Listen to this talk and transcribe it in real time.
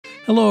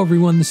Hello,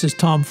 everyone. This is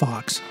Tom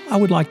Fox. I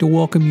would like to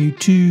welcome you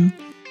to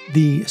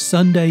the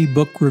Sunday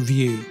Book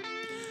Review.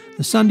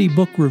 The Sunday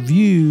Book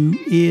Review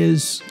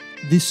is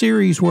the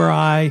series where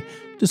I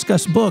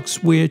discuss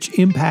books which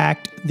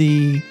impact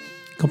the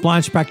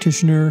compliance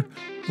practitioner,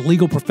 the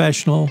legal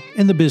professional,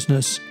 and the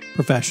business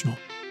professional.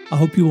 I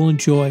hope you will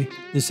enjoy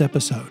this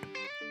episode.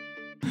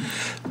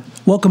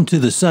 Welcome to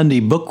the Sunday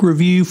Book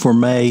Review for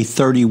May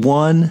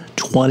 31,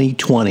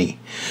 2020.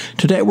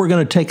 Today we're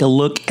going to take a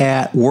look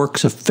at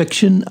works of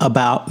fiction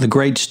about the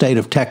great state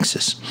of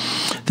Texas.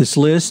 This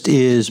list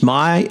is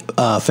my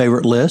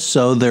favorite list,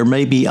 so there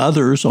may be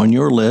others on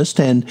your list.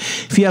 And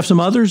if you have some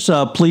others,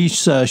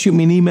 please shoot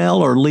me an email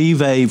or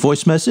leave a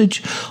voice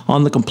message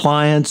on the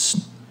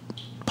Compliance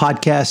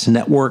Podcast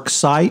Network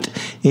site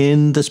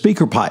in the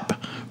speaker pipe.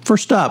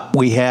 First up,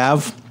 we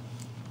have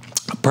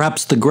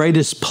perhaps the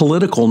greatest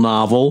political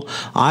novel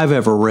I've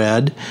ever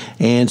read,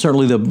 and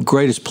certainly the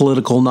greatest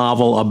political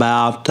novel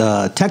about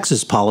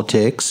Texas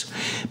politics,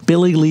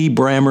 Billie Lee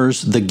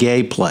Brammer's The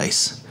Gay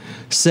Place.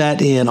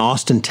 Set in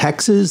Austin,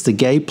 Texas, The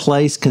Gay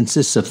Place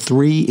consists of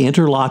three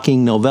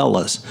interlocking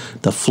novellas,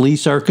 The Flea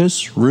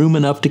Circus, Room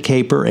Enough to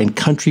Caper, and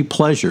Country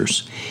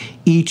Pleasures,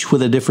 each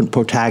with a different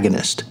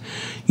protagonist.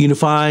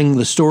 Unifying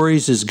the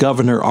stories is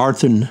Governor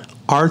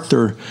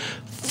Arthur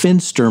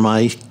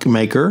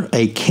Fenstermaker,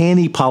 a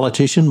canny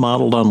politician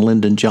modeled on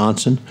Lyndon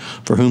Johnson,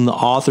 for whom the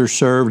author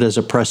served as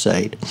a press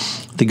aide.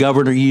 The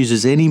governor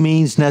uses any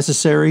means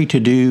necessary to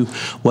do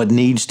what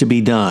needs to be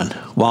done,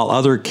 while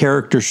other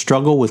characters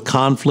struggle with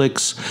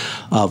conflicts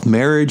of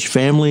marriage,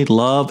 family,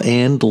 love,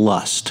 and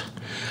lust.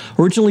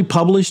 Originally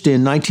published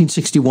in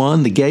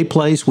 1961, The Gay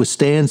Place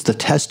withstands the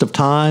test of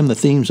time. The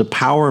themes of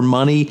power,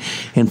 money,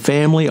 and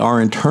family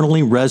are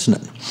internally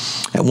resonant.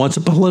 At once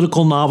a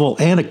political novel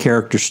and a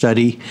character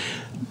study,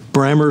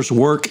 Brammer's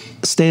work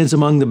stands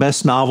among the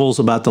best novels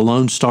about the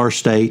Lone Star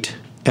State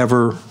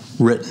ever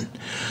written.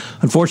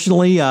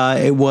 Unfortunately,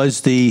 it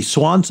was the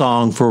swan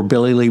song for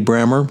Billie Lee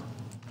Brammer.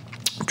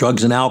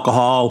 Drugs and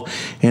alcohol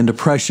and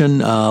depression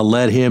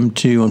led him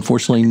to,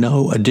 unfortunately,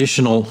 no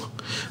additional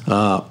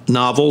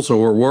novels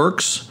or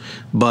works,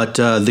 but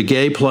The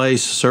Gay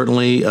Place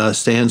certainly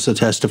stands the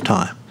test of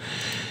time.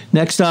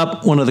 Next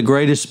up, one of the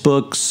greatest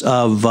books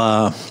of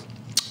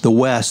the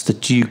West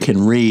that you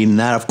can read, and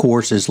that, of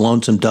course, is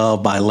Lonesome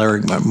Dove by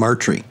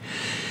McMurtry.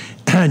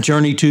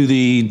 Journey to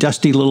the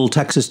dusty little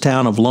Texas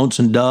town of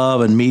Lonesome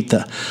Dove and meet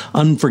the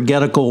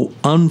unforgettable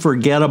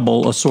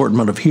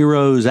assortment of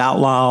heroes,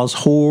 outlaws,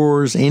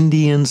 whores,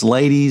 Indians,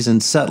 ladies,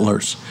 and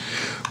settlers.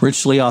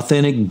 Richly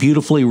authentic,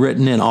 beautifully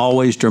written, and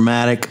always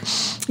dramatic,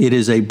 it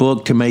is a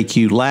book to make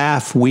you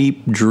laugh,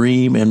 weep,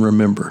 dream, and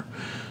remember.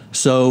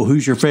 So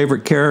who's your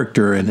favorite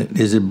character in it?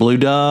 Is it Blue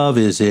Dove?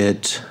 Is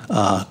it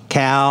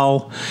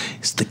Cal?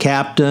 Is it the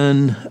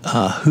captain?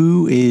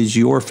 Who is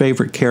your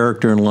favorite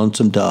character in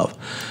Lonesome Dove?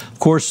 Of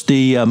course,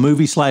 the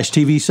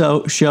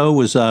movie/TV show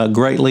was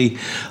greatly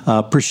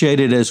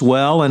appreciated as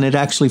well, and it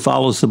actually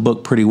follows the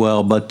book pretty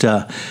well. But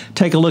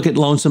take a look at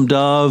Lonesome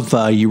Dove.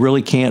 You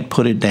really can't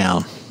put it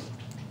down.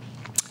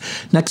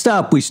 Next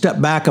up, we step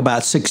back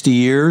about 60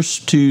 years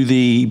to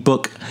the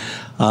book,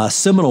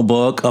 seminal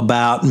book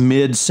about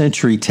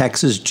mid-century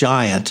Texas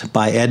giant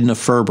by Edna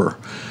Ferber.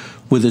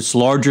 With its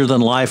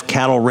larger-than-life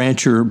cattle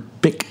rancher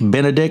Bick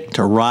Benedict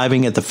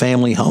arriving at the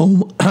family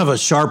home of a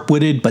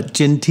sharp-witted but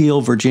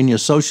genteel Virginia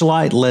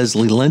socialite,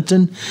 Leslie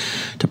Linton,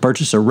 to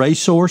purchase a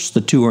racehorse,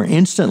 the two are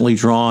instantly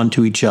drawn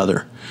to each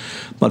other.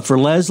 But for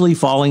Leslie,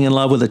 falling in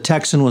love with a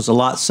Texan was a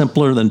lot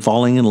simpler than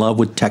falling in love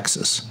with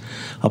Texas.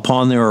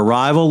 Upon their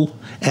arrival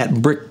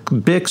at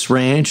Bick's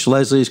ranch,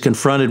 Leslie is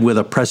confronted with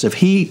oppressive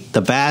heat,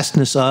 the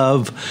vastness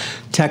of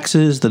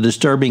Texas, the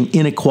disturbing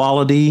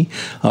inequality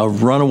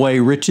of runaway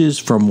riches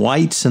from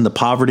whites, and the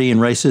poverty and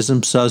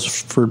racism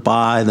suffered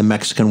by the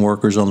Mexican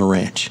workers on the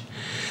ranch.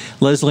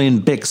 Leslie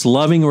and Bick's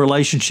loving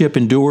relationship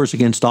endures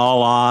against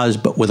all odds,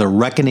 but with a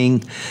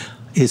reckoning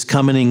is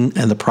coming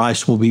and the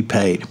price will be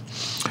paid.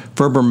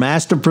 Ferber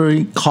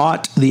masterfully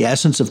caught the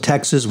essence of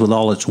Texas with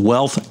all its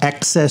wealth,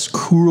 excess,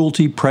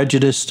 cruelty,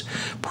 prejudice,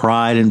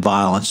 pride, and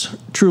violence.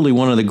 Truly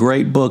one of the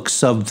great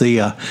books of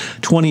the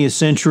 20th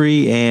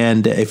century,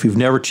 and if you've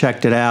never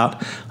checked it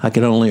out, I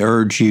can only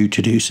urge you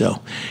to do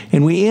so.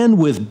 And we end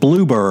with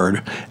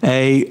Bluebird,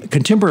 a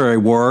contemporary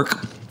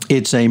work.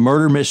 It's a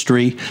murder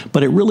mystery,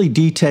 but it really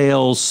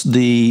details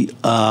the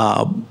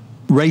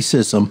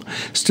racism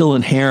still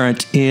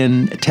inherent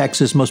in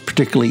Texas, most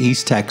particularly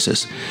East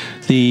Texas.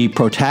 The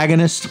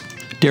protagonist,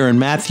 Darren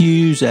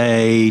Matthews,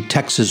 a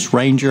Texas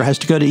Ranger, has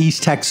to go to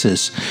East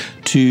Texas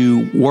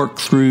to work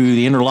through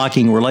the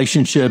interlocking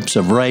relationships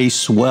of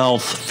race,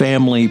 wealth,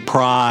 family,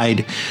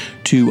 pride,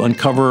 to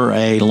uncover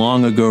a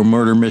long-ago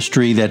murder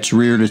mystery that's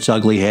reared its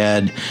ugly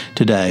head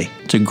today.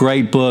 It's a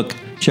great book.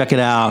 Check it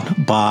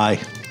out by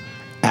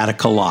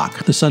Attica,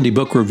 Locke. The Sunday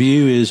Book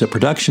Review is a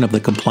production of the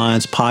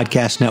Compliance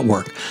Podcast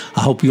Network.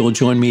 I hope you'll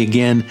join me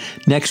again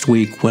next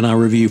week when I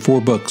review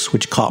 4 books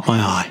which caught my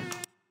eye.